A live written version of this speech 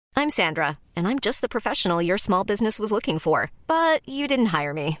I'm Sandra, and I'm just the professional your small business was looking for. But you didn't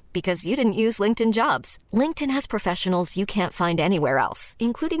hire me because you didn't use LinkedIn Jobs. LinkedIn has professionals you can't find anywhere else,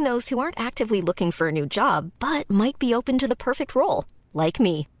 including those who aren't actively looking for a new job, but might be open to the perfect role, like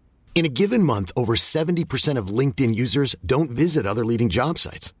me. In a given month, over 70% of LinkedIn users don't visit other leading job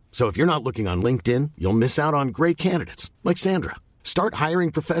sites. So if you're not looking on LinkedIn, you'll miss out on great candidates like Sandra. Start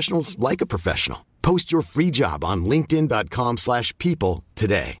hiring professionals like a professional. Post your free job on linkedin.com/people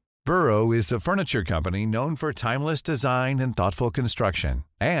today. Burrow is a furniture company known for timeless design and thoughtful construction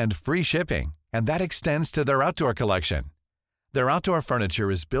and free shipping, and that extends to their outdoor collection. Their outdoor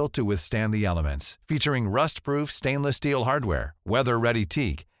furniture is built to withstand the elements, featuring rust-proof stainless steel hardware, weather-ready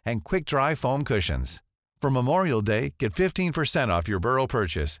teak, and quick-dry foam cushions. For Memorial Day, get 15% off your Burrow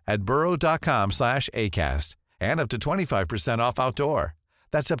purchase at burrow.com/ACAST and up to 25% off outdoor.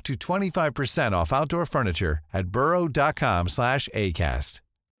 That's up to 25% off outdoor furniture at burrow.com/ACAST.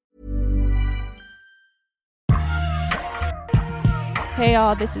 Hey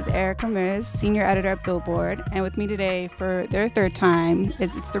y'all, this is Erica Miz, senior editor at Billboard, and with me today for their third time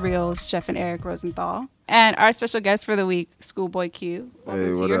is ItsTheReal's Jeff and Eric Rosenthal, and our special guest for the week, ScHoolboy Q.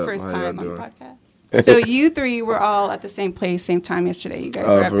 Welcome to your first time on the podcast. So you three were all at the same place, same time yesterday. You guys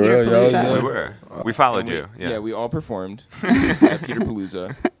were at Peter Palooza. Yeah, we were. We followed you. Yeah, we all performed at Peter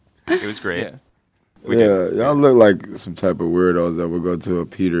Palooza. It was great. Yeah. Y'all look like some type of weirdos that would go to a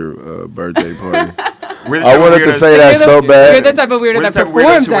Peter birthday party. I wanted to say that so bad. You're the type of weirdo that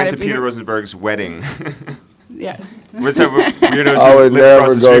performs who went to at Peter Rosenberg's wedding. Yes. We're the type of weirdos I would who live never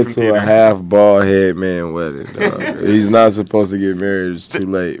across the go street from to Peter. a half bald head man wedding. Dog. He's not supposed to get married. It's too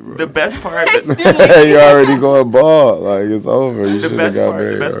late, bro. The best part. You already going bald. Like it's over. You should have got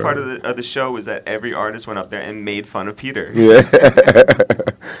married. The best part of the show was that every artist went up there and made fun of Peter. Yeah.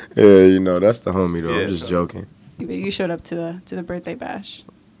 Yeah, you know that's the homie though. Yeah, I'm just joking. But you showed up to the birthday bash.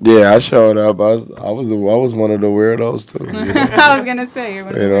 Yeah, I showed up. I was one of the weirdos too. You know? I was gonna say you're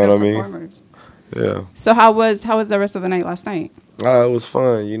one of the weirdo performers. Yeah. So how was the rest of the night last night? It was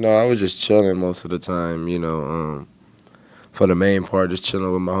fun. You know, I was just chilling most of the time. You know, for the main part, just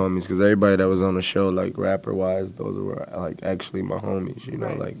chilling with my homies because everybody that was on the show, like rapper wise, those were like actually my homies. You know,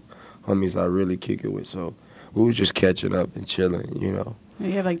 Right. like homies I really kick it with. So we was just catching up and chilling. You know.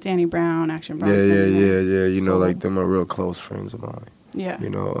 You have like Danny Brown, Action Yeah. Bronson. You know, like them are real close friends of mine. Yeah. You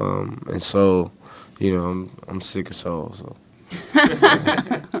know, and so, you know, I'm sick of soul. So.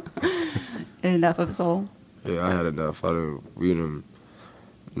 Enough of soul. Yeah, I had enough. We didn't,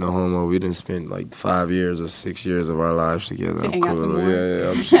 no homo. We didn't spend like 5 years or 6 years of our lives together. To I'm hang out some cool. more? Yeah,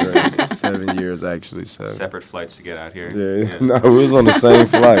 I'm straight. 7 years actually. 7. Separate flights to get out here. Yeah. No, we was on the same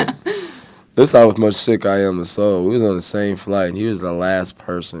flight. This how much sick I am of soul. We was on the same flight, and he was the last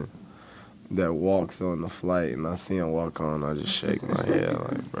person that walks on the flight, and I see him walk on. I just shake my head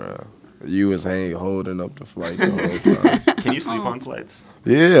like, bro. You was holding up the flight the whole time. Can you sleep on flights?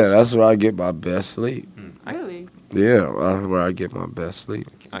 Yeah, that's where I get my best sleep. Really? Yeah, that's where I get my best sleep.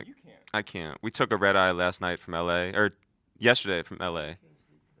 I can't. We took a red eye last night from L.A. or yesterday from L.A.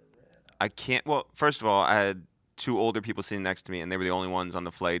 I can't. Well, first of all, I had 2 older people sitting next to me, and they were the only ones on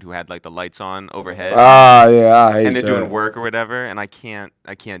the flight who had like the lights on overhead. Ah, yeah, I hate that. And they're doing work or whatever, and I can't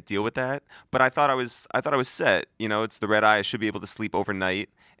deal with that. But I thought I was set. You know, it's the red eye. I should be able to sleep overnight,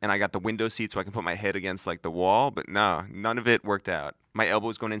 and I got the window seat so I can put my head against like the wall. But no, none of it worked out. My elbow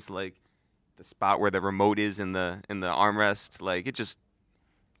was going into like the spot where the remote is in the armrest. Like it just.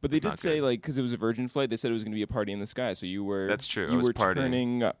 But they did say, like, because it was a Virgin flight, they said it was going to be a party in the sky. So you were. That's true. You were partying.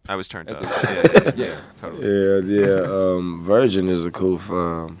 turning up. I was turned up. Yeah, totally. Yeah. Virgin is a cool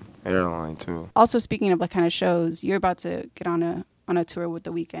airline too. Also, speaking of like kind of shows, you're about to get on a tour with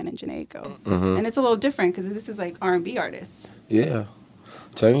The Weeknd and Janae Aiko. Mm-hmm. And it's a little different because this is like R&B artists. Yeah,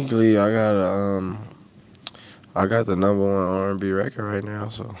 technically, I got the #1 R&B record right now.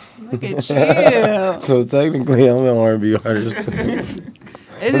 So. Look at you. So technically, I'm an R&B artist too.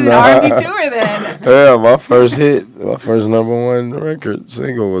 This is an R&B tour then. Yeah, my first #1 record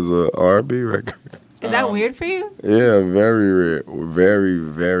single was a R&B record. Is that weird for you? Yeah, very weird. Very,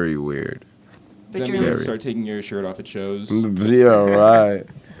 very weird. Does that mean you start taking your shirt off at shows? Yeah, right.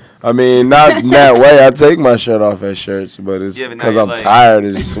 I mean, not in that way. I take my shirt off at shirts, but it's because I'm tired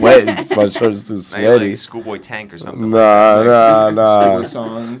and sweating. My shirt's too sweaty. Now you're like ScHoolboy Tank or something. Nah.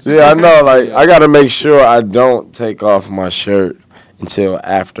 Songs. Yeah, I know. Like, I got to make sure I don't take off my shirt until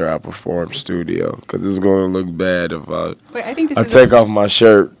after I perform studio, because it's going to look bad if I take off my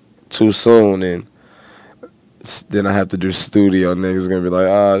shirt too soon, and then I have to do studio. Niggas going to be like,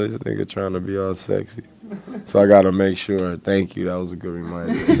 this nigga trying to be all sexy. So I gotta make sure. Thank you. That was a good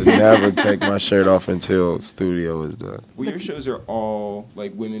reminder to never take my shirt off until studio is done. Well, your shows are all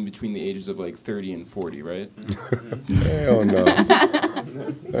like women between the ages of like 30 and 40, right? Hell no.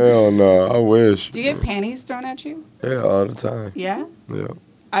 Hell no. I wish. Do you get panties thrown at you? Yeah, all the time. Yeah? Yeah.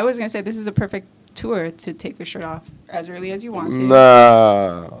 I was going to say this is a perfect tour to take your shirt off as early as you want to.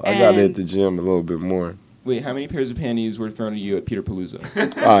 Nah. I gotta hit the gym a little bit more. Wait, how many pairs of panties were thrown at you at Peter Palooza?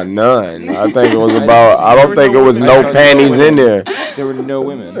 None. I think it was about. I don't think it was no panties in there. There were no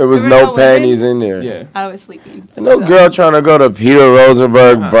women. There was no panties in there. Yeah. I was sleeping. No girl trying to go to Peter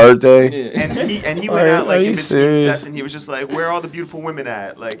Rosenberg's birthday. Yeah. And he went out like in between sets, and he was just like, "Where are all the beautiful women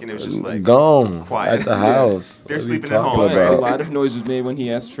at?" Like, and it was just like gone, quiet at the house. They're sleeping at home. A lot of noise was made when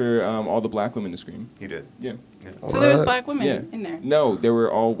he asked for all the black women to scream. He did. Yeah. So there was black women in there? No, there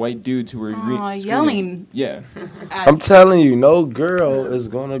were all white dudes who were yelling. Yeah. I'm telling you, no girl is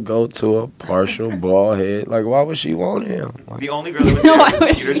going to go to a partial bald head. Like, why would she want him? Like, the only girl that was there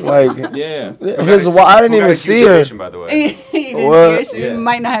was Peter's wife. Yeah. I didn't even see her. Ovation, by the way. She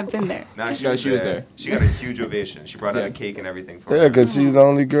might not have been there. No, she was there. She got a huge ovation. She brought out a cake and everything for her. Yeah, because she's the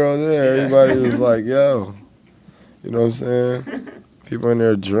only girl there. Everybody was like, yo. You know what I'm saying? People in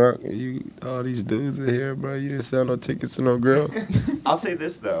there drunk. All these dudes are here, bro. You didn't sell no tickets to no girl. I'll say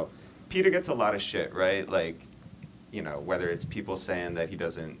this, though. Peter gets a lot of shit, right? Like, you know, whether it's people saying that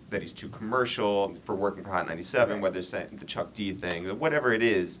he's too commercial for working for Hot 97, whether it's saying the Chuck D thing, whatever it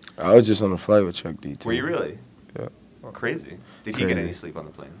is. I was just on a flight with Chuck D, too. Were you really? Yeah. Crazy. Did he get any sleep on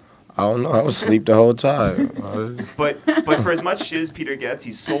the plane? I don't know. I was asleep the whole time. But for as much shit as Peter gets,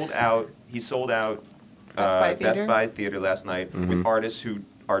 he sold out Best Buy Theater last night with artists who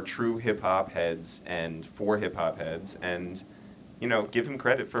are true hip-hop heads and for hip-hop heads, and, you know, give him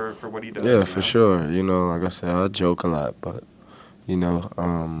credit for what he does. Yeah, for sure. You know, like I said, I joke a lot, but, you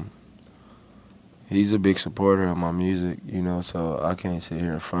know, he's a big supporter of my music, you know, so I can't sit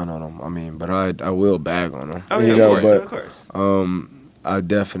here in front on him. I mean, but I will bag on him. Oh, yeah, of course. I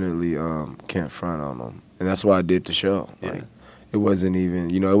definitely can't front on him, and that's why I did the show. Yeah. Like, it wasn't even,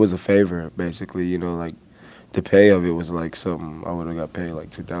 you know, it was a favor, basically, you know, like, the pay of it was like something I would have got paid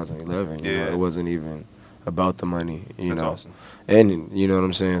like 2011. You know, it wasn't even about the money, you know. That's awesome. And, you know what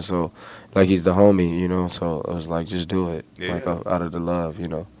I'm saying? So, like, he's the homie, you know, so I was like, just do it, out of the love, you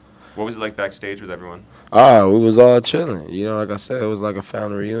know. What was it like backstage with everyone? We was all chilling. You know, like I said, it was like a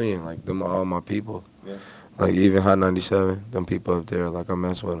family reunion, like all my people. Yeah. Like, even Hot 97, them people up there, like, I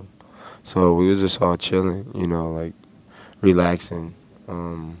mess with them. So we was just all chilling, you know, like, relaxing,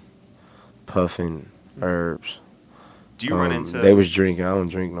 puffing herbs. Do you run into... They was drinking. I don't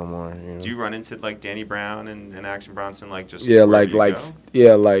drink no more. You know? Do you run into, like, Danny Brown and Action Bronson, like, just... Yeah, like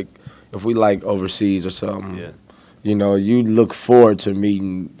if we, like, overseas or something. Yeah. You know, you look forward to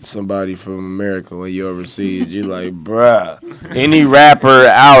meeting somebody from America when you're overseas. You're like, bruh, any rapper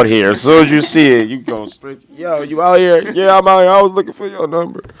out here, as soon as you see it, you go straight, yo, you out here? Yeah, I'm out here. I was looking for your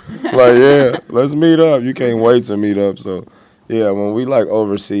number. Like, yeah, let's meet up. You can't wait to meet up. So, yeah, when we, like,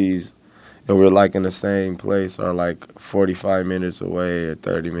 overseas and we're, like, in the same place or, like, 45 minutes away or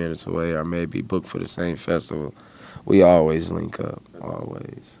 30 minutes away or maybe booked for the same festival, we always link up,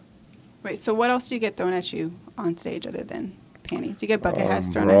 always. Wait, so what else do you get thrown at you on stage other than panties? Do you get bucket hats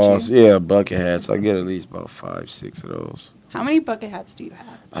thrown at you? Yeah, bucket hats. I get at least about 5, 6 of those. How many bucket hats do you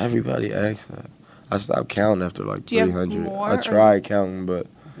have? Everybody asks that. I stopped counting after like do you 300. Have more, I tried counting, but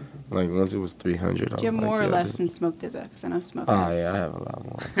like once it was 300, do you have more or less than Smoke Dizza? Because I know Smoke has. Oh, yeah, I have a lot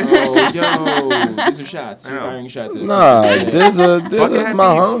more. Oh, yo, these are shots. You're firing shots. Nah, Dizza's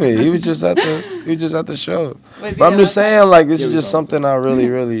my homie. He was just at the show. But I'm just saying, like, this is just something I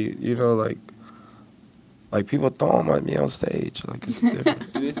really, you know, like people throw them at me on stage. Like, it's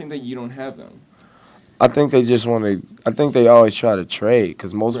different. Do they think that you don't have them? I think they just want to. I think they always try to trade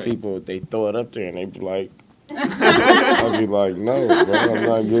because most people they throw it up there and they be like, I'd be like, no, bro, I'm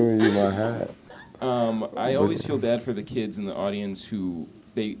not giving you my hat. I always feel bad for the kids in the audience who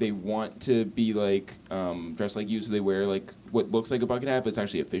they want to be like dressed like you, so they wear like what looks like a bucket hat, but it's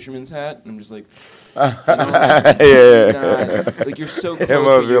actually a fisherman's hat. And I'm just like, like you're so close. It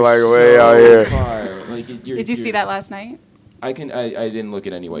must be like way out here. Far. Like, did you see that last night? I didn't look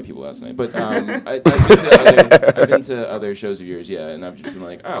at any white people last night, but I've been to other shows of yours, and I've just been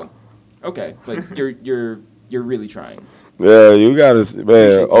like, oh, okay, like you're really trying. Yeah, you gotta,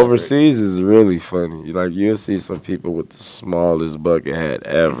 man. Overseas is really funny. Like you'll see some people with the smallest bucket hat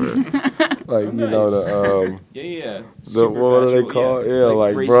ever. Like you know the what do they call? Yeah,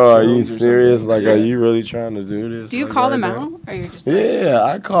 like bro, are you serious? Like, are you really trying to do this? Do you call them out, or you're just?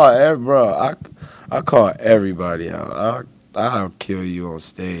 I call I call everybody out. I'll kill you on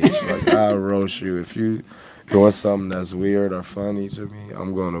stage. Like, I'll roast you. If you doing something that's weird or funny to me,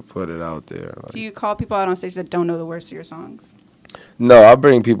 I'm going to put it out there. Like, Do you call people out on stage that don't know the words to your songs? no, I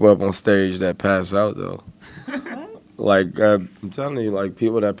bring people up on stage that pass out, though. What? Like, I'm telling you, like,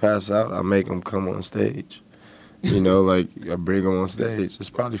 people that pass out, I make them come on stage. You know, like, I bring them on stage. There's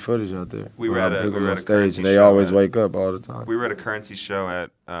probably footage out there. We were at a stage, Currency and they show always at- wake up all the time. We were at a Currency show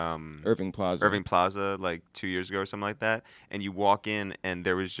at Irving Plaza. like 2 years ago or something like that, and you walk in and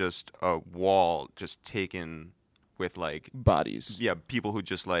there was just a wall just taken with like Bodies. yeah, people who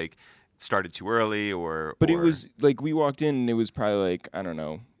just like started too early But it was like we walked in and it was probably like, I don't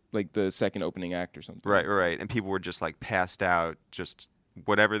know, like the second opening act or something. right, and people were just like passed out, just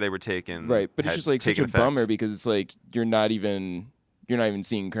whatever they were taking. Right, but it's had just like such a taken effect. bummer because it's like you're not even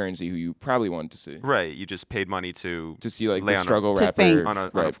seeing Currency, who you probably want to see. Right, you just paid money to See like lay the on struggle To rapper faint.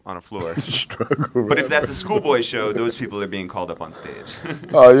 on a floor. Struggle. But if that's a schoolboy show, those people are being called up on stage.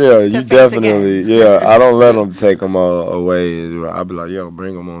 Oh, yeah, you faint definitely, yeah. I don't let them take them away. I'll be like, yo,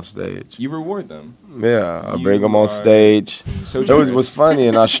 bring them on stage. You reward them. Yeah, I You bring them on are stage. So It generous. was funny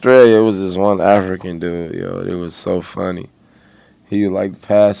in Australia. It was this one African dude, yo. It was so funny. He like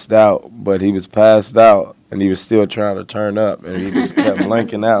passed out, but he was passed out, and he was still trying to turn up, and he just kept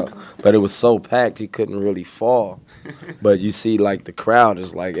blanking out. But it was so packed, he couldn't really fall. But you see, like, the crowd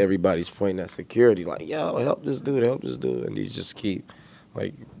is like, everybody's pointing at security, like, yo, help this dude, and he just keep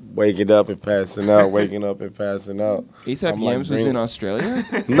like waking up and passing out, waking up and passing out. ASAP I'm like, Yams was bring- in Australia.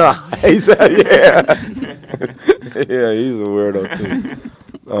 Nah, he's yeah, yeah, he's a weirdo too.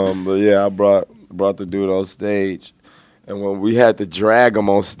 But yeah, I brought the dude on stage, and when we had to drag him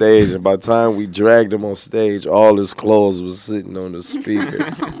on stage, and by the time we dragged him on stage, all his clothes was sitting on the speaker.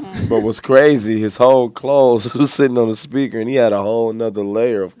 But what's crazy, his whole clothes was sitting on the speaker, and he had a whole another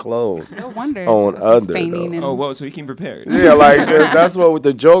layer of clothes. No wonder. On it's under, fainting though. and Oh, whoa! So he came prepared. Yeah, like that's what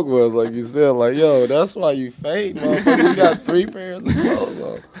the joke was. Like you said, like, yo, that's why you faint, motherfucker. You got 3 pairs of clothes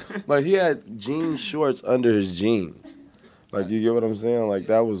on. Like he had jean shorts under his jeans. Like you get what I'm saying? Like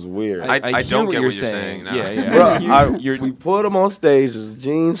that was weird. I hear don't get you're what you're saying. No. Yeah. Bro, we put him on stage. His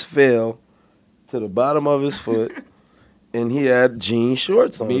jeans fell to the bottom of his foot, and he had jean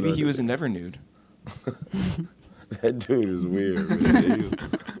shorts on. Maybe he under was it. a never nude. That dude is weird. Man.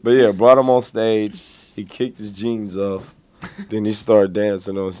 But yeah, brought him on stage. He kicked his jeans off. Then he started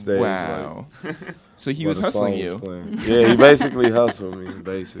dancing on stage. Wow. So he while was the hustling song you. was playing. Yeah, he basically hustled me.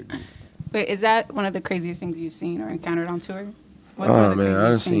 Basically. Wait, is that one of the craziest things you've seen or encountered on tour? What's one Oh of the man, I done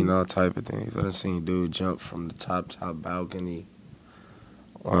craziest seen things? all type of things. I done seen dude jump from the top balcony.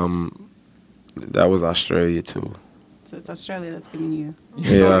 That was Australia too. So it's Australia that's giving you.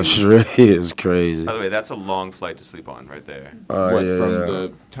 Yeah, stories. Australia is crazy. By the way, that's a long flight to sleep on right there. What, Yeah, from yeah.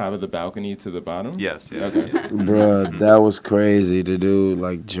 the top of the balcony to the bottom? Yes, yeah. Okay. Bruh, that was crazy. The dude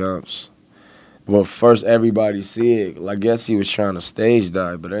like jumps. Well, first everybody see it. I guess he was trying to stage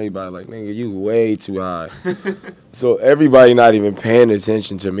dive, but everybody like, nigga, you way too high. So everybody not even paying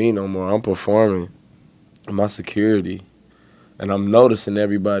attention to me no more. I'm performing. My security. And I'm noticing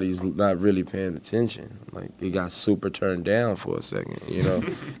everybody's not really paying attention. Like, it got super turned down for a second, you know?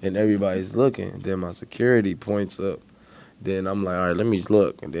 And everybody's looking. Then my security points up. Then I'm like, all right, let me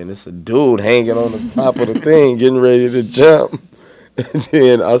look. And then it's a dude hanging on the top of the thing, getting ready to jump. And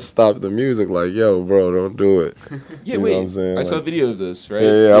then I stopped the music like, yo, bro, don't do it. Yeah, You know wait. what I'm saying? I saw a Like, video of this, right?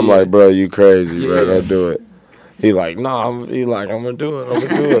 Yeah, I'm like, bro, you crazy, bro, Yeah. don't do it. He like, nah, I'm gonna do it, I'm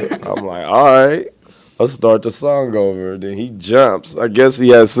gonna do it. I'm like, all right. Let's start the song over. Then he jumps. I guess he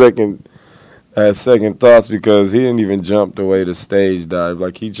had second thoughts because he didn't even jump the way the stage dive.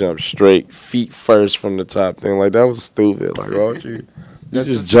 Like he jumped straight, feet first from the top thing. Like that was stupid. Like why don't you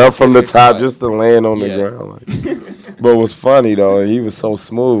just jump from the top just to land on the Yeah. ground? Like. But what's funny though, he was so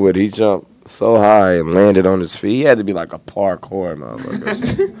smooth with it. He jumped so high and landed on his feet. He had to be like a parkour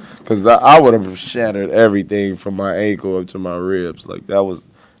motherfucker. Because I would have shattered everything from my ankle up to my ribs. Like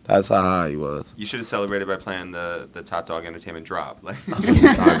that's how high he was. You should have celebrated by playing the Top Dog Entertainment drop. Like,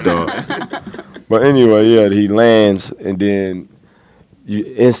 Top dog. But anyway, yeah, he lands, and then you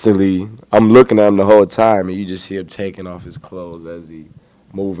instantly, I'm looking at him the whole time, and you just see him taking off his clothes as he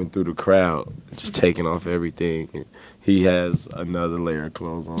moving through the crowd, just taking off everything. And he has another layer of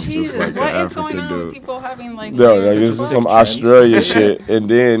clothes on, Jesus, just like the what is African going on dude. with people having like? No, layers like, of this is clothes? some trend. Australia shit, and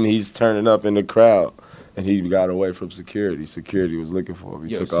then he's turning up in the crowd. And he got away from security. Security was looking for him.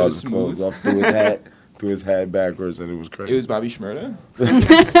 He Yo, took so all his smooth. clothes off, threw his hat backwards, and it was crazy. It was Bobby Shmurda?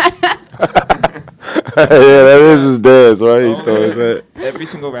 Yeah, that is his dance, right? He Oh, threw his man. hat. Every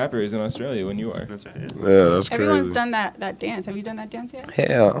single rapper is in Australia when you are. That's right. Yeah, that's crazy. Everyone's done that dance. Have you done that dance yet?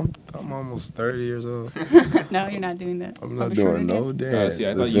 Hell, I'm almost 30 years old. No, you're not doing that. I'm not doing no dance. See,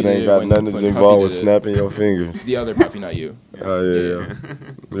 I thought If you it did ain't it got when nothing to Puffy involve with did it. snapping your fingers. The other Puffy, not you. Oh, yeah.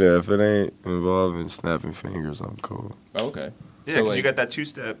 Yeah, if it ain't involving snapping fingers, I'm cool. Oh, okay. Yeah, So, because you got that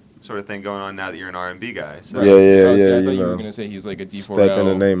two-step sort of thing going on now that you're an R&B guy. So. Right. Yeah, Oh, see, I you thought you were know. gonna say he's like a D4L. Step in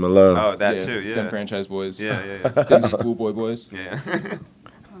the name of love. Oh, that too, yeah. Them franchise boys. Yeah. Them schoolboy boys. Yeah.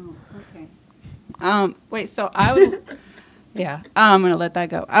 Oh, okay. Wait, so I was, yeah, I'm going to let that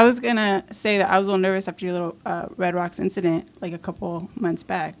go. I was going to say that I was a little nervous after your little Red Rocks incident, like a couple months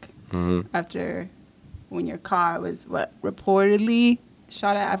back, after when your car was, reportedly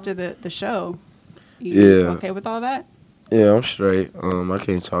shot at after the show. You okay with all that? Yeah, I'm straight. I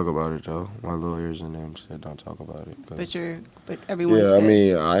can't talk about it, though. My lawyers and them said don't talk about it. But everyone's Yeah, good. I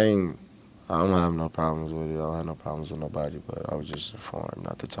mean, I don't have no problems with it. I don't have no problems with nobody, but I was just informed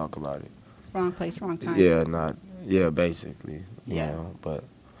not to talk about it. Wrong place, wrong time. Yeah, basically. You Yeah. know, but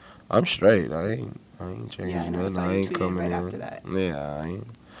I'm straight. I ain't changing Yeah, I know. I nothing. saw I you ain't tweeted coming right in. after that. Yeah,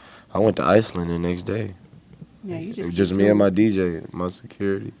 I went to Iceland the next day. Yeah, you It just was just keep me and my doing DJ, my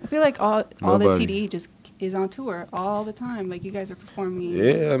security. I feel like all the Nobody. TDE just is on tour all the time. Like you guys are performing.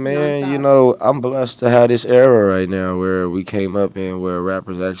 Yeah, man, nonstop. you know, I'm blessed to have this era right now where we came up in where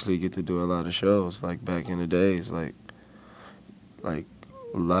rappers actually get to do a lot of shows. Like back in the days, like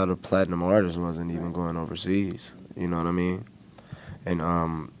a lot of platinum artists wasn't even going overseas. You know what I mean?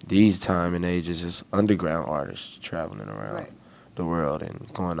 And these time and ages, it's underground artists traveling around the world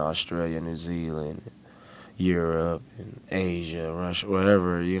and going to Australia, New Zealand, Europe, and Asia, Russia,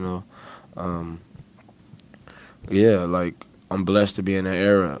 wherever, you know. Yeah, like, I'm blessed to be in that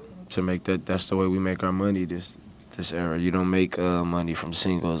era to make that. That's the way we make our money this era. You don't make money from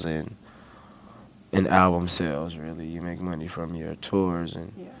singles and album sales, really. You make money from your tours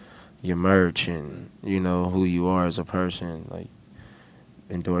and your merch and, you know, who you are as a person, like,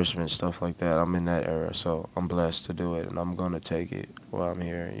 endorsements, stuff like that. I'm in that era, so I'm blessed to do it, and I'm going to take it while I'm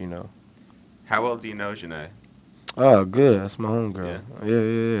here, you know. How well do you know Janae? Oh, good. That's my homegirl.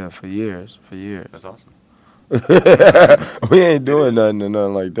 Yeah. For years. That's awesome. We ain't doing nothing or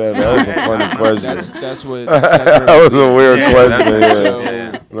nothing like that. That was a funny question. That's what. That was a weird question.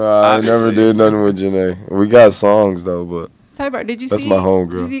 Yeah. No, I never did nothing with Janae. We got songs though, but Sidebar, did you that's see? my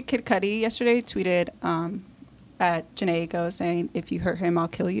homegirl. Did you see Kid Cudi yesterday tweeted at Janae Go saying, "If you hurt him, I'll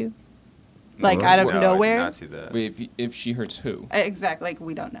kill you." Like out of No, I nowhere. did not see that. Wait, if she hurts who? Exactly. Like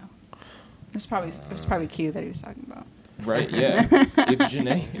we don't know. It was probably Q that he was talking about. Right? Yeah. if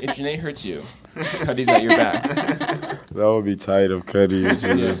Janae hurts you, Cudi's at your back. That would be tight if Cudi was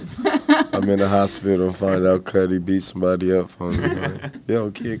I'm in the hospital and find out Cudi beat somebody up for me. Like,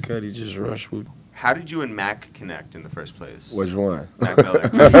 yo, Kid Cudi just rushed with. How did you and Mac connect in the first place? Which one? Mac Miller.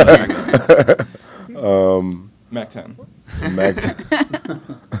 Mac Miller. Mac 10. Mac.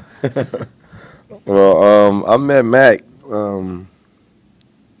 Well, I met Mac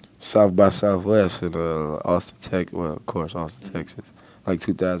South by Southwest in Austin, Texas, like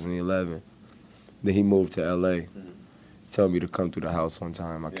 2011. Then he moved to LA. He told me to come through the house one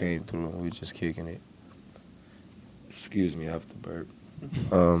time. I came through and we were just kicking it. Excuse me, I have to burp.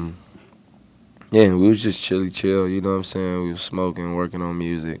 Yeah, we was just chill, you know what I'm saying? We was smoking, working on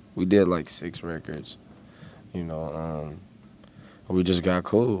music. We did like 6 records, you know. We just got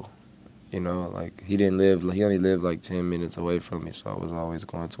cool, you know. Like he only lived like 10 minutes away from me, so I was always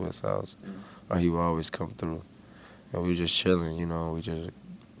going to his house, or he would always come through, and we were just chilling, you know. We just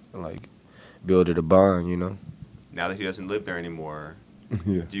like builded a bond, you know. Now that he doesn't live there anymore,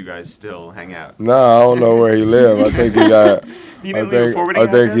 Yeah. do you guys still hang out? No, I don't know where he lived. I think he got. He didn't leave a forwarding I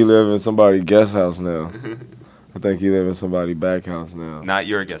think he address? live in somebody's guest house now. I think he live in somebody's back house now. Not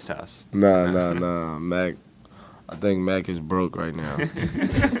your guest house. Nah. Mac. I think Mac is broke right now.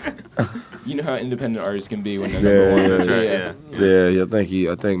 You know how independent artists can be when they're number one. That's right, yeah. Yeah.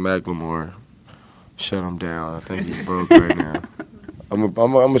 I think Macklemore shut him down. I think he's broke right now. I'm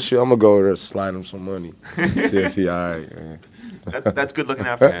gonna go over there and slide him some money. See if he all right. Man. That's good looking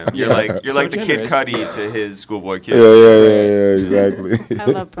out for him. You're like So the Kid generous. Cudi to his Schoolboy Kid. Yeah, exactly. I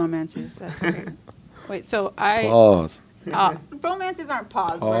love bromances. That's great. Wait, so Pause. bromances aren't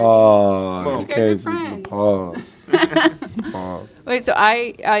pause. Pause. Well, You you guys are can't friends. pause. Pause. Wait, so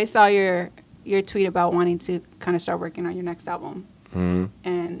I saw your tweet about wanting to kind of start working on your next album Mm-hmm.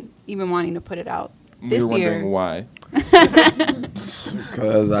 and even wanting to put it out We this were wondering year. why.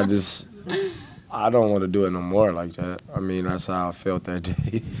 Because I don't want to do it no more like that. I mean, that's how I felt that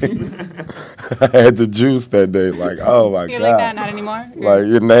day. I had the juice that day. Like, oh my You're God. like that, not anymore? Like,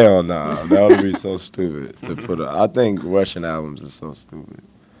 you're nailed now. That would be so stupid to put I think Russian albums are so stupid,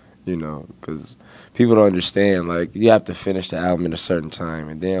 you know, because people don't understand. Like, you have to finish the album in a certain time,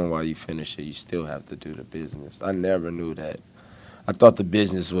 and then while you finish it, you still have to do the business. I never knew that. I thought the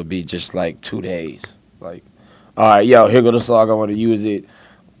business would be just like 2 days. Like, all right, yo, here go the song. I want to use it.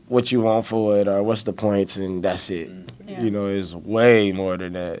 What you want for it, or what's the points, and that's it. Yeah. You know, it's way more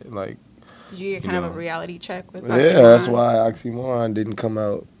than that. Like, Did you get kind of a reality check with yeah, Oxymoron? that's why Oxymoron didn't come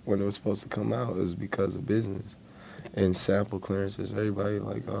out when it was supposed to come out. It was because of business and sample clearances. Everybody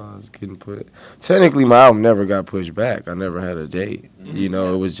like, oh, it's getting put. Technically, my album never got pushed back. I never had a date. You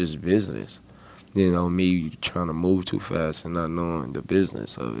know, it was just business. You know, me trying to move too fast and not knowing the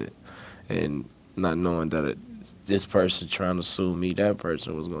business of it, and not knowing that this person trying to sue me, that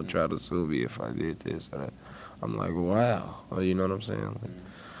person was going to try to sue me if I did this or that. I'm like, wow. You know what I'm saying? Like,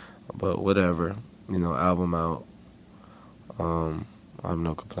 but whatever. You know, album out. I have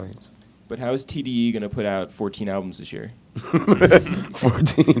no complaints. But how is TDE going to put out 14 albums this year?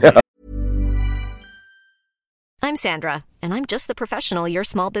 14 albums. I'm Sandra, and I'm just the professional your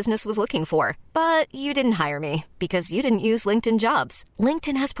small business was looking for. But you didn't hire me because you didn't use LinkedIn Jobs.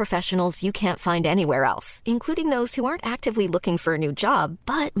 LinkedIn has professionals you can't find anywhere else, including those who aren't actively looking for a new job,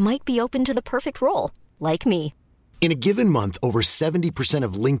 but might be open to the perfect role, like me. In a given month, over 70%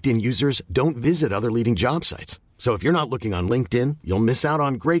 of LinkedIn users don't visit other leading job sites. So if you're not looking on LinkedIn, you'll miss out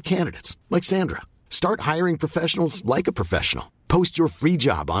on great candidates like Sandra. Start hiring professionals like a professional. Post your free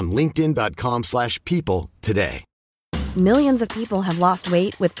job on linkedin.com/people today. Millions of people have lost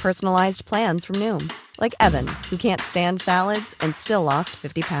weight with personalized plans from Noom. Like Evan, who can't stand salads and still lost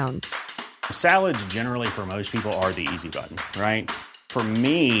 50 pounds. Salads generally for most people are the easy button, right? For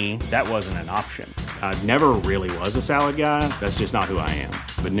me, that wasn't an option. I never really was a salad guy. That's just not who I am.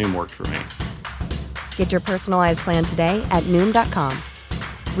 But Noom worked for me. Get your personalized plan today at Noom.com.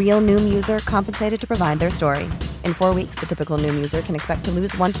 Real Noom user compensated to provide their story. In 4 weeks, the typical Noom user can expect to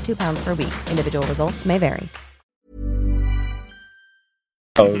lose 1 to 2 pounds per week. Individual results may vary.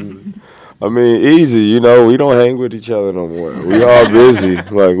 I mean, easy, you know, we don't hang with each other no more. We all busy.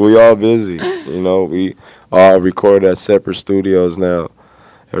 Like, we all busy. You know, we all record at separate studios now.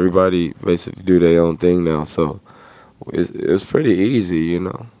 Everybody basically do their own thing now, so it's pretty easy, you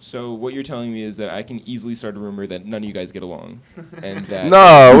know. So what you're telling me is that I can easily start a rumor that none of you guys get along, and that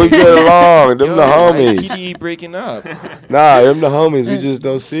No, we get along. Them the why is homies. TDE breaking up? Nah, them the homies. We just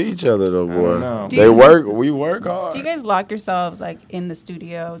don't see each other no more. know. We work hard. Do you guys lock yourselves like in the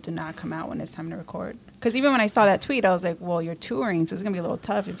studio to not come out when it's time to record? Because even when I saw that tweet, I was like, well, you're touring, so it's going to be a little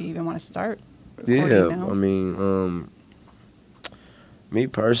tough if you even want to start recording now. I mean, me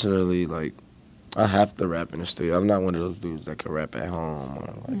personally, like, I have to rap in the studio. I'm not one of those dudes that can rap at home or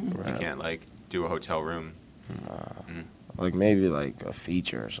like rap. You can't like do a hotel room. Like maybe like a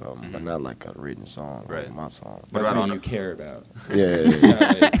feature or something, but not like a written song, Right. like my song. That's something you care about. Yeah.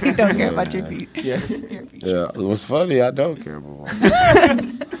 You don't care about your feet. Yeah. Your feet. Yeah. What's funny, I don't care about.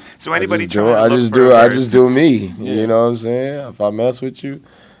 So anybody I trying to just do me. You know what I'm saying? If I mess with you,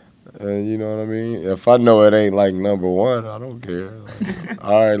 you know what I mean? If I know it ain't like number one, I don't care. Like,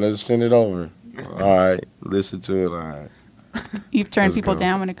 all right, let's send it over. All right, listen to it. All right. You've turned Let's people go.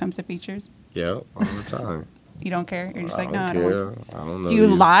 down when it comes to features? Yeah, all the time. You don't care? You're just like, no, I I don't don't care. want to. I don't know. Do you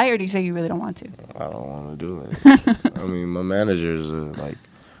lie or do you say you really don't want to? I don't want to do it. I mean, my managers are like,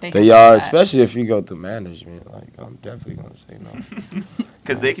 They they can are, do that. especially if you go to management. Like, I'm definitely going to say no.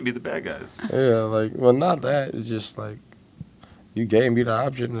 Because they can be the bad guys. Yeah, like, well, not that. It's just like, you gave me the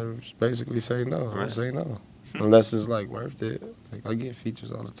option to basically say no. I Right. say no. Unless it's like worth it. Like, I get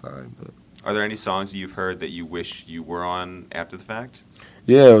features all the time, but. Are there any songs you've heard that you wish you were on after the fact?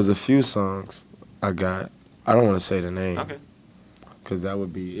 Yeah, it was a few songs I got. I don't want to say the name. Okay. Because that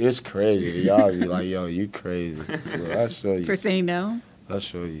would be, it's crazy. Y'all be like, yo, you crazy. So I'll show you. For saying no? I'll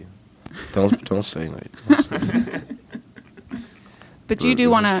show you. Don't say that. But you This do is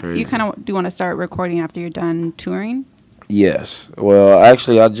want to, crazy. you kind of do want to start recording after you're done touring? Yes. Well,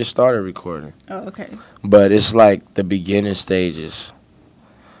 actually, I just started recording. Oh, okay. But it's like the beginning stages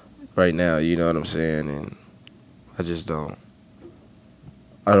right now, you know what I'm saying? And I just don't.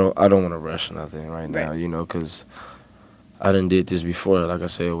 I don't want to rush nothing right now, Right. you know, because I done did this before. Like I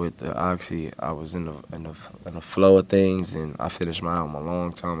said, with the Oxy, I was in the flow of things, and I finished my album a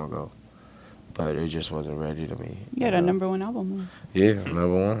long time ago. But it just wasn't ready to me. You had a number one album. Yeah, number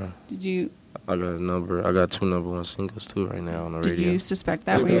one. Did you I got 2 number one singles too right now on the did radio. you suspect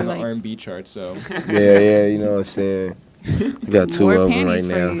that? We're Where you're on the like, R&B chart, so Yeah, you know what I'm saying. We got two More of them panties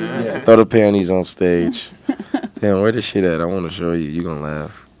right for now. you. Yes. Throw the panties on stage. Damn, where the shit at? I want to show you. You gonna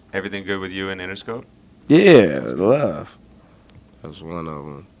laugh. Everything good with you and Interscope? Yeah, love. That's one of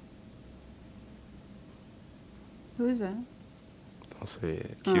them. Who is that? Don't say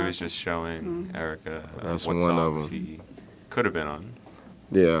it. Q is just showing Erica That's what one of songs them. he could have been on.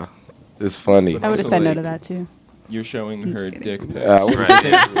 Yeah, it's funny. I would have Also, said no like, to that too. You're showing I'm her just dick kidding. pics. Yeah, I would've Right,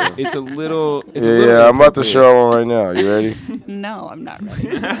 said yeah. it. It's a little. It's a Yeah, little I'm about to inappropriate. show one right now. You ready? No, I'm not ready.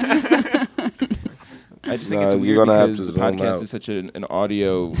 I just think Nah, it's you're weird gonna have because to the zoom podcast out. is such an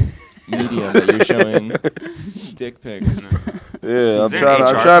audio medium that you're showing dick pics. Yeah, Is I'm there trying. an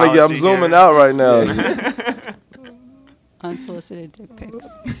I'm HR trying to get. I'm policy zooming here? out right now. Unsolicited dick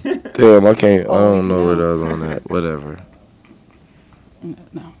pics. Damn, I can't. I Always don't know where no. the other one at. Whatever.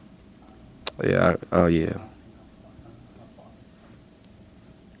 No. Yeah. Oh yeah.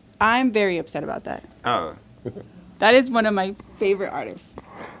 I'm very upset about that. Oh, That is one of my favorite artists.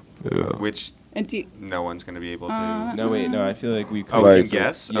 Yeah. which And do no one's going to be able to. No, wait, no. I feel like we. Oh, covered we Like, can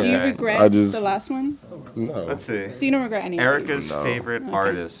guess? yeah. do you Okay. regret I just- the last one? No. Let's see. So you don't regret any of Erica's No. favorite Okay.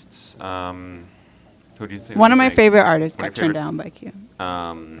 artists. Who do you think? One of do my you think? favorite artists One got of your turned favorite- down by Q.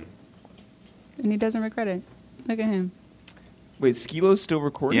 Um, And he doesn't regret it. Look at him. Wait, ScHoolboy's still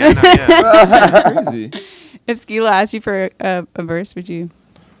recording? yeah, no, yeah. That's crazy. If Skila asked you for a verse, would you?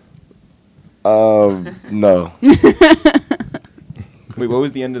 No. Wait, what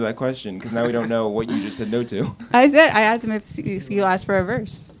was the end of that question? Because now we don't know what you just said no to. I asked him if Skila asked for a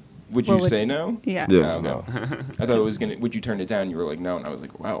verse. Would What you would- say no? Yeah. Yes. Oh, No. I thought it was gonna. Would you turn it down? You were like no, and I was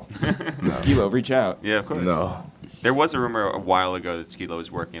like, wow. ScHoolboy, reach out. Yeah, of course. No. There was a rumor a while ago that ScHoolboy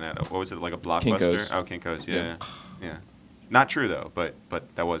was working at, what was it, like a Blockbuster? Kinko's. Oh, Kinko's, yeah. Yeah. Yeah. Not true, though, but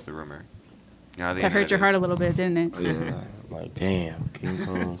that was the rumor. Yeah, I think That hurt your heart a little bit, didn't it? Yeah. Like damn. King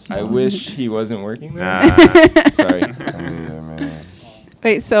Cole's. I wish he wasn't working there. Nah. Sorry. Yeah, man.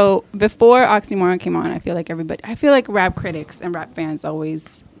 Wait, so before Oxymoron came on, I feel like rap critics and rap fans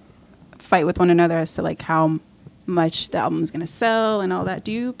always fight with one another as to like how much the album's gonna sell and all that.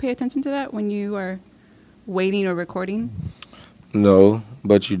 Do you pay attention to that when you are waiting or recording? No,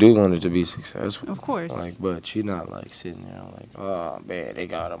 but you do want it to be successful. Of course. Like, but you're not like sitting there like, oh man, they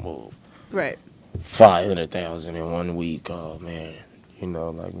gotta move Right. 500,000 in 1 week. Oh man, you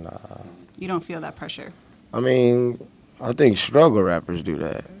know, like nah. You don't feel that pressure. I mean, I think struggle rappers do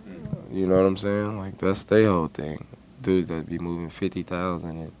that. You know what I'm saying? Like that's their whole thing. Dudes that be moving 50,000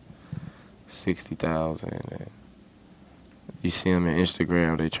 and 60,000, and you see them on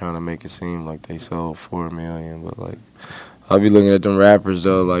Instagram. They trying to make it seem like they sold 4 million, but like I be looking at them rappers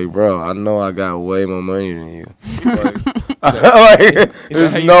though, like bro, I know I got way more money than you. Like,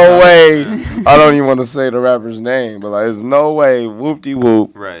 there's how you no got way. I don't even want to say the rapper's name, but like, there's no way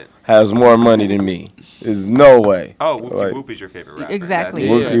Whoop-de-Whoop Right. has more money than me. There's no way. Oh, Whoopty Like, Whoop is your favorite rapper. Exactly.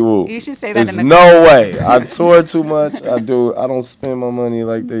 That's- Whoop-de-whoop. You should say that There's in the no way. I tour too much. I don't spend my money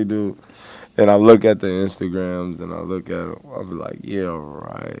like they do. And I look at the Instagrams and I look at them. I'll be like, yeah,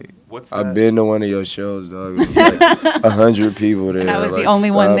 right. What's that? I've been to one of your shows, dog. It was like 100 people there. And I was the Like,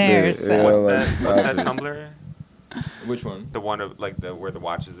 only one stop there, it. so- Yeah, What's like, that? stop What's that it. Tumblr? Which one? The one of like the where the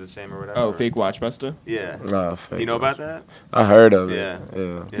watch is the same or whatever. Oh, fake Watchbuster. Yeah. Nah, Do you know about that? I heard of it. Yeah.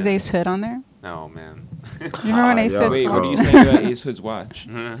 Yeah. Is Ace Hood on there? Oh man. You remember when Ace yo, Hood? Wait, what Cool. are you saying about Ace Hood's watch?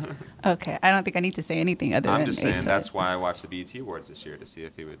 Okay, I don't think I need to say anything other I'm than just Ace saying Hood. that's why I watched the BET Awards this year to see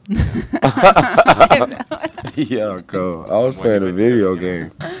if he would. Yeah, cool. I was When playing you a would, video you know.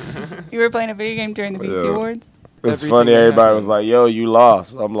 game. You were playing a video game during the BET Yeah. Awards? It's Everything funny, that everybody happened. was like, yo, you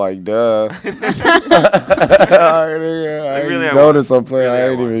lost. I'm like, duh. I ain't Really, I notice won. I'm playing. Really, I I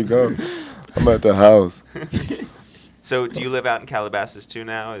ain't won. even go. I'm at the house. So, do you live out in Calabasas too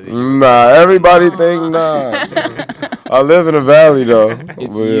now? Nah, everybody think nah. I live in a valley, though.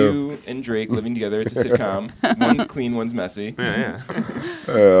 It's But, you and Drake living together. It's a sitcom. One's clean, one's messy. Yeah.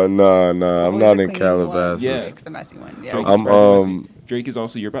 nah, I'm Always not a in clean one. Calabasas. Yeah. Drake's the messy one. Yeah. Drake is I'm, surprisingly messy. um, Drake is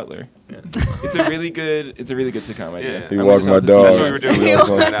also your butler. It's a really good sitcom idea. Yeah. He I walked just my have to see dog. That's what we were doing. He walked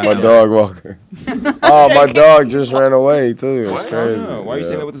Right my out. dog walker. Oh, my dog just ran away, too. It was What? Oh, crazy. no. Why are you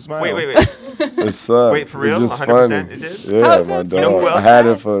saying that with a smile? Wait. It sucked. Wait, for real? It's just 100% funny. it did? Yeah, How's my that? dog. You know who I else? had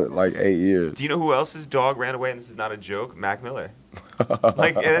it for like 8 years. Do you know who else's dog ran away? And this is not a joke. Mac Miller.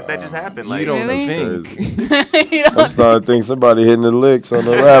 Like that just happened. Like You don't Really? think. You know? I'm starting to think somebody hitting the licks on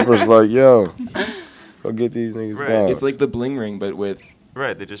the rappers like, yo, go get these niggas Right. dogs. It's like the bling ring, but with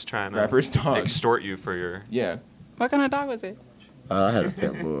right, they're just trying to rappers' dogs. extort you for your. Yeah. What kind of dog was it? I had a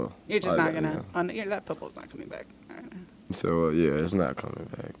pit bull. You're just I not got- gonna. That pit bull's not coming back. All right. yeah. So, yeah, it's not coming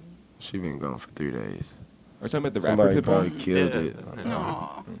back. She been gone for 3 days. We're talking about the rapper Somebody Pitbull. probably killed Yeah. it.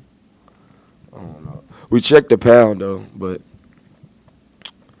 Aw. I don't know. We checked the pound though, but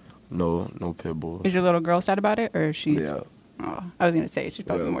no pit bulls. Is your little girl sad about it, or she's? Yeah. Oh, I was gonna say she's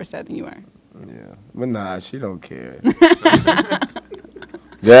probably more sad than you are. Yeah, but nah, she don't care.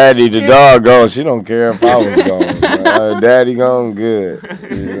 Daddy, the dog gone. She don't care if I was gone. Daddy gone, good.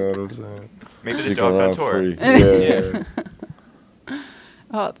 You know what I'm saying? Maybe the dog's on tour. Yeah.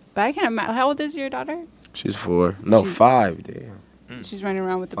 Oh, but I can't imagine. How old is your daughter? She's 4. No, 5. Damn. She's running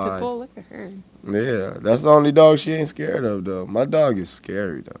around with the 5. pit bull. Look at her. Yeah, that's the only dog she ain't scared of though. My dog is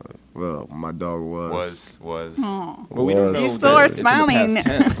scary though. Well, my dog was. Aw. But we don't know. You still are that it's in the smiling. past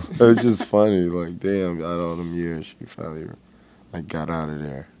tense. It's just funny, like damn, out all them years, she finally like got out of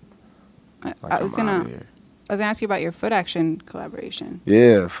there. Like, I was gonna ask you about your foot action collaboration.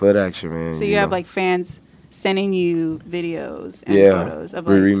 Yeah, foot action, man. So you have like fans sending you videos and photos of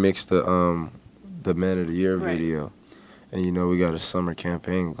we like remixed the Man of the Year video, and you know we got a summer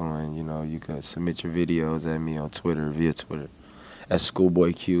campaign going. You know you can submit your videos at me on via Twitter, at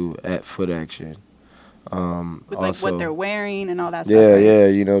ScHoolboy Q at Foot Action. with like also, what they're wearing and all that stuff. Yeah, right? yeah,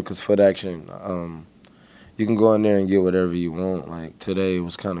 you know, because Foot Action, you can go in there and get whatever you want. Like today it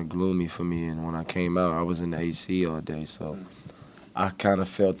was kind of gloomy for me, and when I came out, I was in the AC all day, so I kind of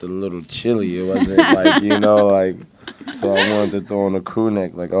felt a little chilly. It wasn't like, you know, like, so I wanted to throw on a crew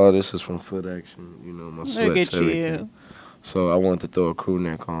neck, like, oh, this is from Foot Action, you know, my sweats, Look at everything. you. So I wanted to throw a crew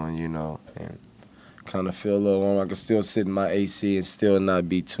neck on, you know, and kind of feel a little warm. I could still sit in my AC and still not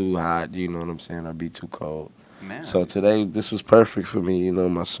be too hot, you know what I'm saying, or be too cold. Man. So today, this was perfect for me, you know,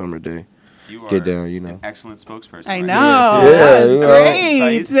 my summer day. You are Get down, you know. an excellent spokesperson. I right? know. Yeah, That was you know.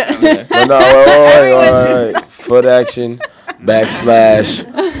 great. Tights. But no, wait. Foot Action /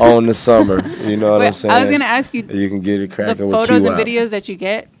 on the summer. You know what I'm saying? I was gonna ask you. You can get it The cracking with photos and Q out. videos that you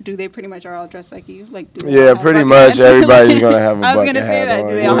get, do they pretty much are all dressed like you? Like, do they Yeah, all have pretty bucket much hats? everybody's gonna have a I was bucket gonna say hat that. on.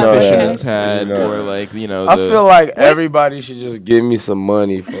 Do they You all know have Or that. fisherman's bucket hat, You know. or like, you know. I feel like everybody should just give me some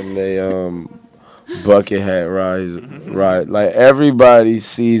money from the bucket hat ride. Like everybody's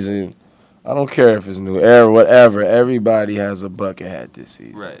season, I don't care if it's new era, whatever. Everybody has a bucket hat this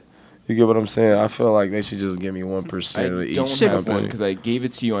season. Right. You get what I'm saying? I feel like they should just give me 1% I of each don't have company. one because I gave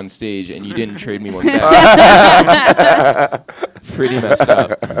it to you on stage and you didn't trade me one back. Pretty messed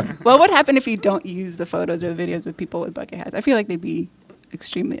up. What would happen if you don't use the photos or the videos with people with bucket hats? I feel like they'd be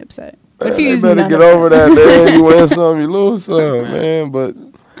extremely upset. What if you Man, use they better none get of over them? that, man. You win some, you lose some, man. But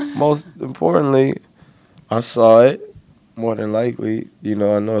most importantly, I saw it. More than likely, you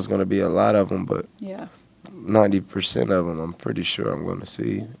know, I know it's going to be a lot of them, but Yeah. 90% of them, I'm pretty sure I'm going to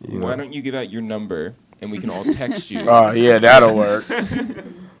see. You know? Why don't you give out your number and we can all text you? Oh, yeah, that'll work.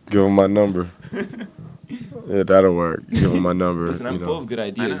 Give them my number. Yeah, that'll work. Give them my number. Listen, I'm you know. full of good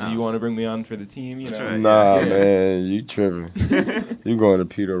ideas. Do you want to bring me on for the team? You know? right. Nah, Yeah. man, you tripping. You going to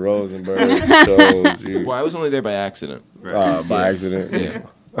Peter Rosenberg shows. Well, I was only there by accident. By accident. Yeah.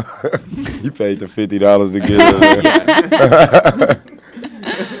 You paid the $50 to get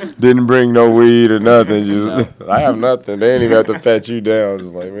it. Didn't bring no weed or nothing. Just I have nothing. They ain't even have to pat you down.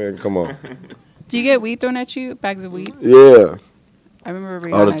 Just like, man, come on. Do you get weed thrown at you? Bags of weed? Yeah, I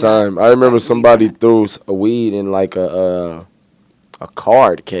remember all the Rihanna time. got I remember bags of somebody weed. threw a weed in like a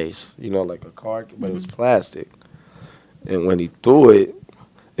card case. You know, like a card, but it was plastic. And when he threw it,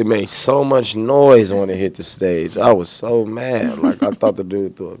 it made so much noise when it hit the stage. I was so mad. Like, I thought the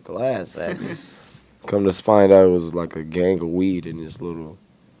dude threw a glass at me. Come to find out it was like a gang of weed in this little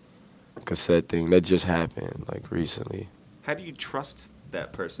cassette thing. That just happened, like, recently. How do you trust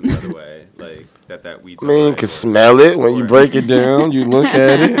that person, by the way? Like, that weed's I mean, you alright, can or- smell it when you or- break it down. You look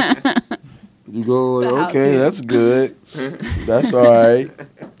at it. You go, The okay, how-to. that's good. That's all right.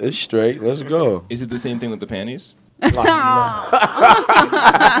 It's straight. Let's go. Is it the same thing with the panties? Oh,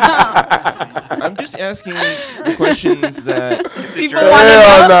 I'm just asking the questions that It's a People journalist- wanna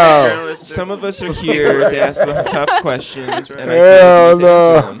Hell no. journalist- some of us are here to ask the tough questions, and I Hell feel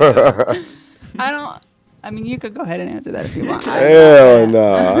like we need to answer no. them. I mean, you could go ahead and answer that if you want. Hell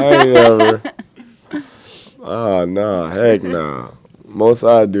no. I ain't ever. Oh, no. Heck no. Most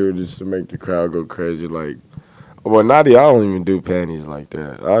I do is to make the crowd go crazy. Like, well, Nadia, I don't even do panties like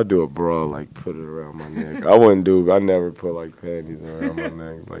that. I'll do a bra, like, put it around my neck. I never put, like, panties around my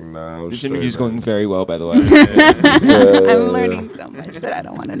neck. Like, nah. This interview's going very well, by the way. I'm learning so much that I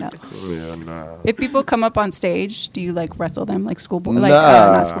don't want to know. Yeah, nah. If people come up on stage, do you like wrestle them like schoolboy? Nah. Like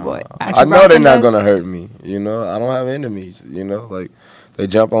not schoolboy. I know they're not going to hurt me. You know, I don't have enemies. You know, like, they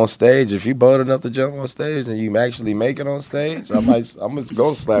jump on stage. If you bold enough to jump on stage and you actually make it on stage, I'm just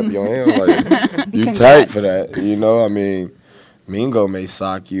going to slap you on hand. Like, you tight for that. You know, I mean, Mingo may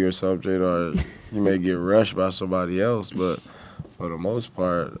sock you or something, or you may get rushed by somebody else. But for the most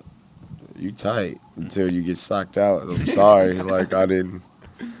part, you tight until you get socked out. I'm sorry, like I didn't,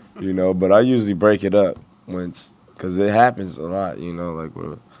 but I usually break it up because it happens a lot, like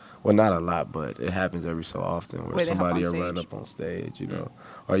well, not a lot, but it happens every so often where somebody will run up on stage,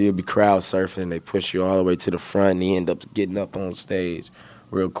 or you'll be crowd surfing and they push you all the way to the front and you end up getting up on stage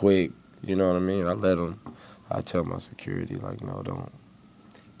real quick. You know what I mean? I tell my security, like, no, don't.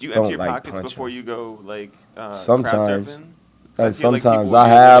 Do you empty your like, pockets before you go, like, sometimes. crowd surfing? Like, sometimes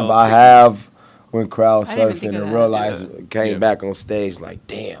like I have when crowd surfing and realized came back on stage like,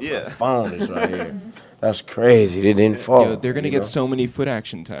 damn, my phone is right here. That's crazy. They didn't fall. Yo, they're going to get so many foot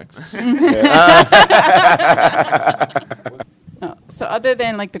action texts. So other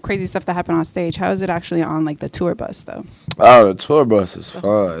than like the crazy stuff that happened on stage, how is it actually on like the tour bus though? Oh, the tour bus is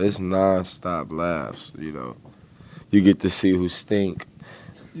fun. It's nonstop laughs, You get to see who stink.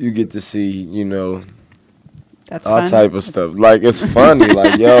 You get to see, That's all fun. type of stuff. Like, it's funny.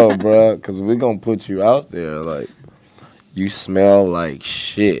 Like, yo, bro, because we're going to put you out there. Like, you smell like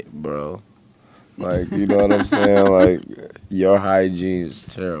shit, bro. Like, you know what I'm saying? Like, your hygiene is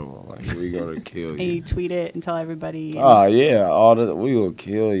terrible. Like, we going to kill you. And you tweet it and tell everybody. Oh, yeah. We will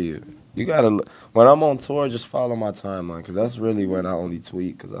kill you. You got to, when I'm on tour, just follow my timeline, because that's really when I only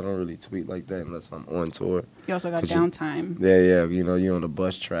tweet, because I don't really tweet like that unless I'm on tour. You also got downtime. Yeah. You're on the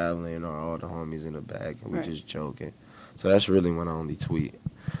bus traveling, or all the homies in the back, and we're just joking. So that's really when I only tweet.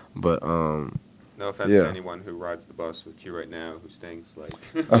 But, no offense to anyone who rides the bus with you right now who stinks. Like,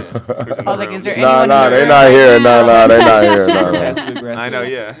 is there anyone? No, they're not here. No, they're not here. No. I know,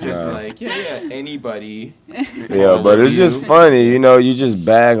 yeah. Just like, anybody. Yeah, but it's just funny, you just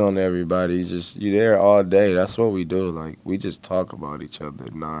bag on everybody. You there all day. That's what we do. Like, we just talk about each other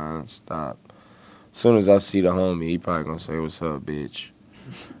non-stop. As soon as I see the homie, he probably gonna say, "What's up, bitch?"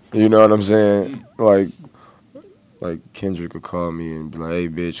 You know what I'm saying? Like Kendrick would call me and be like, "Hey,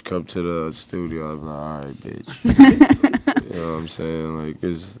 bitch, come to the studio." I'd be like, "All right, bitch." You know what I'm saying? Like,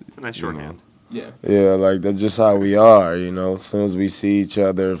 it's a nice shorthand. Yeah, like, that's just how we are, As soon as we see each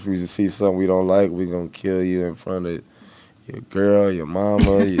other, if we see something we don't like, we gonna kill you in front of your girl, your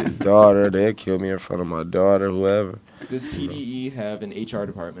mama, your daughter. They'll kill me in front of my daughter, whoever. Does TDE have an HR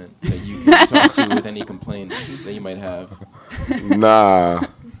department that you can talk to with any complaints that you might have? Nah.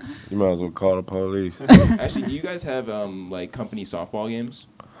 You might as well call the police. Actually, do you guys have, company softball games?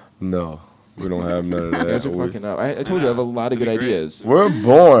 No. We don't have none of that. You guys are fucking up. I told you I have a lot of good ideas. We're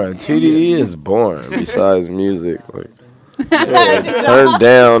boring. TDE is boring besides music. Like, turn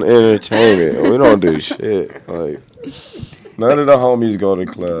down entertainment. We don't do shit. Like, none of the homies go to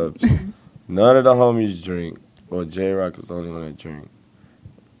clubs. None of the homies drink. Well, J-Rock is the only one that drink.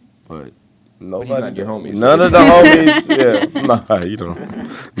 But nobody. But he's not your homies. None of the homies. Nah, you don't.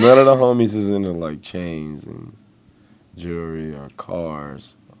 None of the homies is into like chains and jewelry or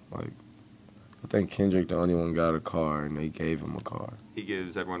cars. Like, I think Kendrick the only one got a car, and they gave him a car. He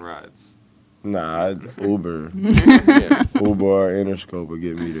gives everyone rides. Nah, Uber. Uber or Interscope will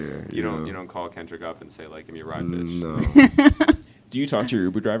get me there. You don't call Kendrick up and say, like, "Give me a ride, bitch." No. Do you talk to your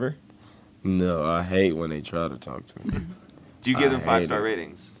Uber driver? No, I hate when they try to talk to me. Do you give them 5-star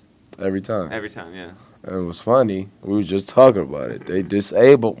ratings? Every time. Every time, yeah. And it was funny. We was just talking about it. They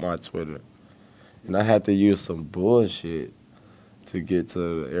disabled my Twitter. And I had to use some bullshit to get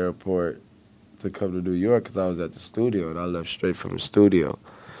to the airport to come to New York because I was at the studio, and I left straight from the studio.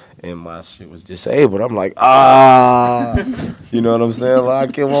 And my shit was disabled. I'm like, you know what I'm saying?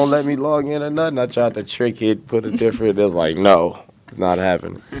 Like, it won't let me log in or nothing. I tried to trick it, put it different. It was like, no, it's not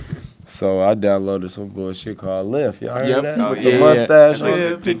happening. So I downloaded some bullshit called Lyft. Y'all heard that? With the mustache.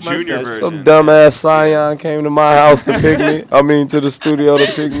 The junior version. Some dumbass Scion came to my house to pick me. To the studio to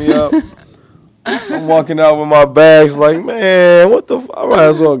pick me up. I'm walking out with my bags like, man, what the I might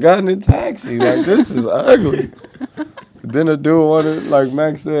as well gotten in a taxi. Like, this is ugly. Then the dude wanted, like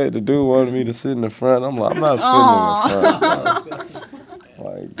Max said, the dude wanted me to sit in the front. I'm like, I'm not sitting in the front.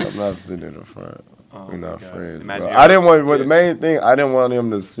 Like, I'm not sitting in the front. We're not friends. I didn't want. But the main thing, I didn't want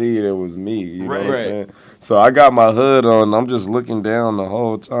him to see it was me. You know what I'm saying? So I got my hood on. And I'm just looking down the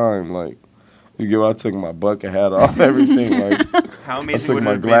whole time. Like, I took my bucket hat off, everything. Like, how amazing would it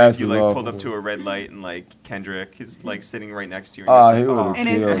have been if you like pulled up to a red light and like Kendrick is like sitting right next to you? And he would have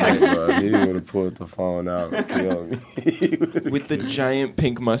killed me, bro. He would have pulled the phone out and killed me. With the giant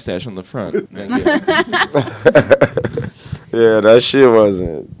pink mustache on the front. Yeah, that shit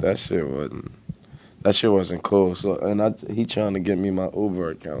wasn't cool. So, and he trying to get me my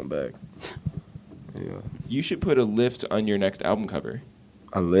Uber account back. Yeah. You should put a Lyft on your next album cover.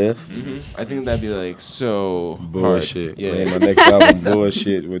 A Lyft? Mm-hmm. I think that'd be like so bullshit. Hard. Yeah. Man, my next album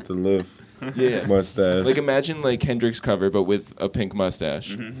bullshit with the Lyft. Yeah. mustache. Like imagine like Kendrick's cover, but with a pink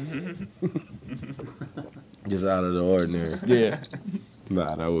mustache. Just out of the ordinary. Yeah.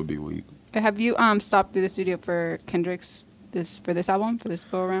 Nah, that would be weak. Have you stopped through the studio for Kendrick's this album, for this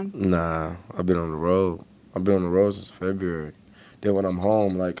go around? Nah, I've been on the road. I've been on the road since February. Then when I'm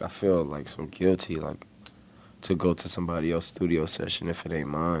home, like I feel like so guilty, like to go to somebody else's studio session if it ain't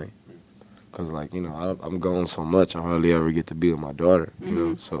mine. Cause like, you know, I'm gone so much, I hardly ever get to be with my daughter, you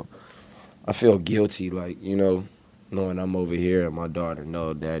know. So I feel guilty, like, you know, knowing I'm over here and my daughter,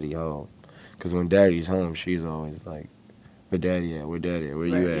 no, daddy home. Cause when daddy's home, she's always like, where daddy at? Where daddy at? Where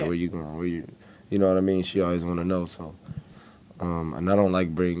you at? Where you going? Where you? You know what I mean? She always want to know. So, and I don't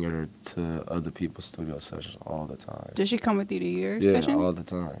like bringing her to other people's studio sessions all the time. Does she come with you to your Yeah, sessions? all the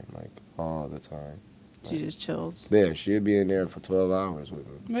time, like all the time. She just chills. Yeah, she'd be in there for 12 hours with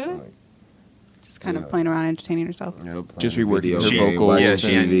me. Really? Like, Just kind of playing around, entertaining herself. yeah, Just reworking her video, vocals. Yeah,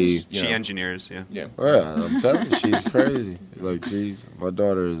 watching TV. she engineers. Yeah. Yeah. Yeah, I'm telling you, she's crazy. Like, my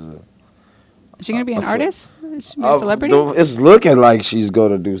daughter is a... Is she going to be an artist? Is she Oh, a celebrity? It's looking like she's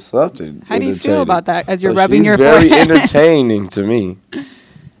going to do something. How do you feel about that as you're But rubbing she's your very forehead? entertaining to me.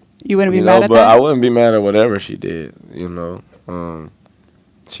 You wouldn't be You mad know, at but that? I wouldn't be mad at whatever she did, you know.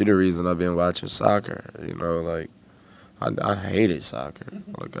 She the reason I've been watching soccer, you know, like, I hated soccer.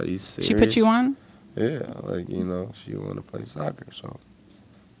 Like, are you serious? She put you on? Yeah, like, you know, she want to play soccer, so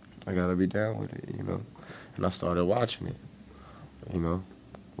I got to be down with it, you know. And I started watching it, you know.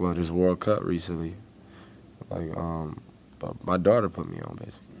 Well, this World Cup recently, like, but my daughter put me on,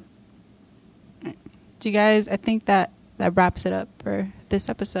 basically. Do you guys, I think that wraps it up for this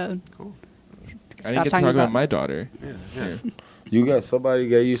episode. Cool. I didn't get to talk about my daughter. Yeah. You got somebody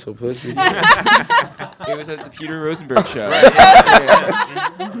gave you some pussy? It was at the Peter Rosenberg show.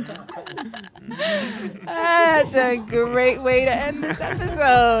 That's a great way to end this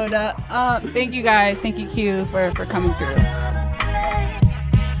episode. Thank you guys. Thank you, Q, for coming through.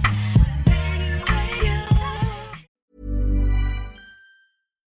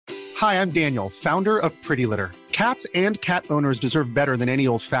 Hi, I'm Daniel, founder of Pretty Litter. Cats and cat owners deserve better than any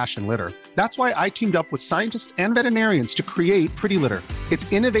old-fashioned litter. That's why I teamed up with scientists and veterinarians to create Pretty Litter.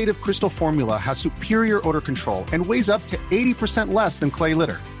 Its innovative crystal formula has superior odor control and weighs up to 80% less than clay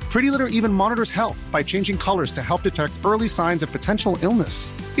litter. Pretty Litter even monitors health by changing colors to help detect early signs of potential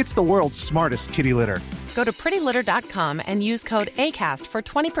illness. It's the world's smartest kitty litter. Go to prettylitter.com and use code ACAST for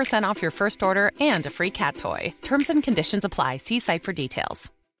 20% off your first order and a free cat toy. Terms and conditions apply. See site for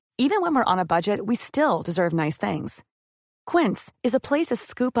details. Even when we're on a budget, we still deserve nice things. Quince is a place to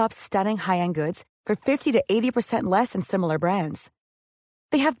scoop up stunning high-end goods for 50 to 80% less than similar brands.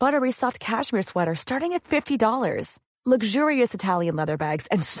 They have buttery soft cashmere sweaters starting at $50, luxurious Italian leather bags,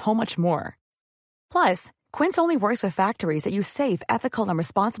 and so much more. Plus, Quince only works with factories that use safe, ethical, and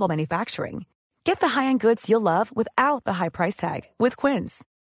responsible manufacturing. Get the high-end goods you'll love without the high price tag with Quince.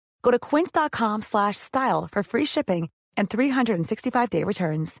 Go to quince.com/style for free shipping and 365-day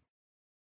returns.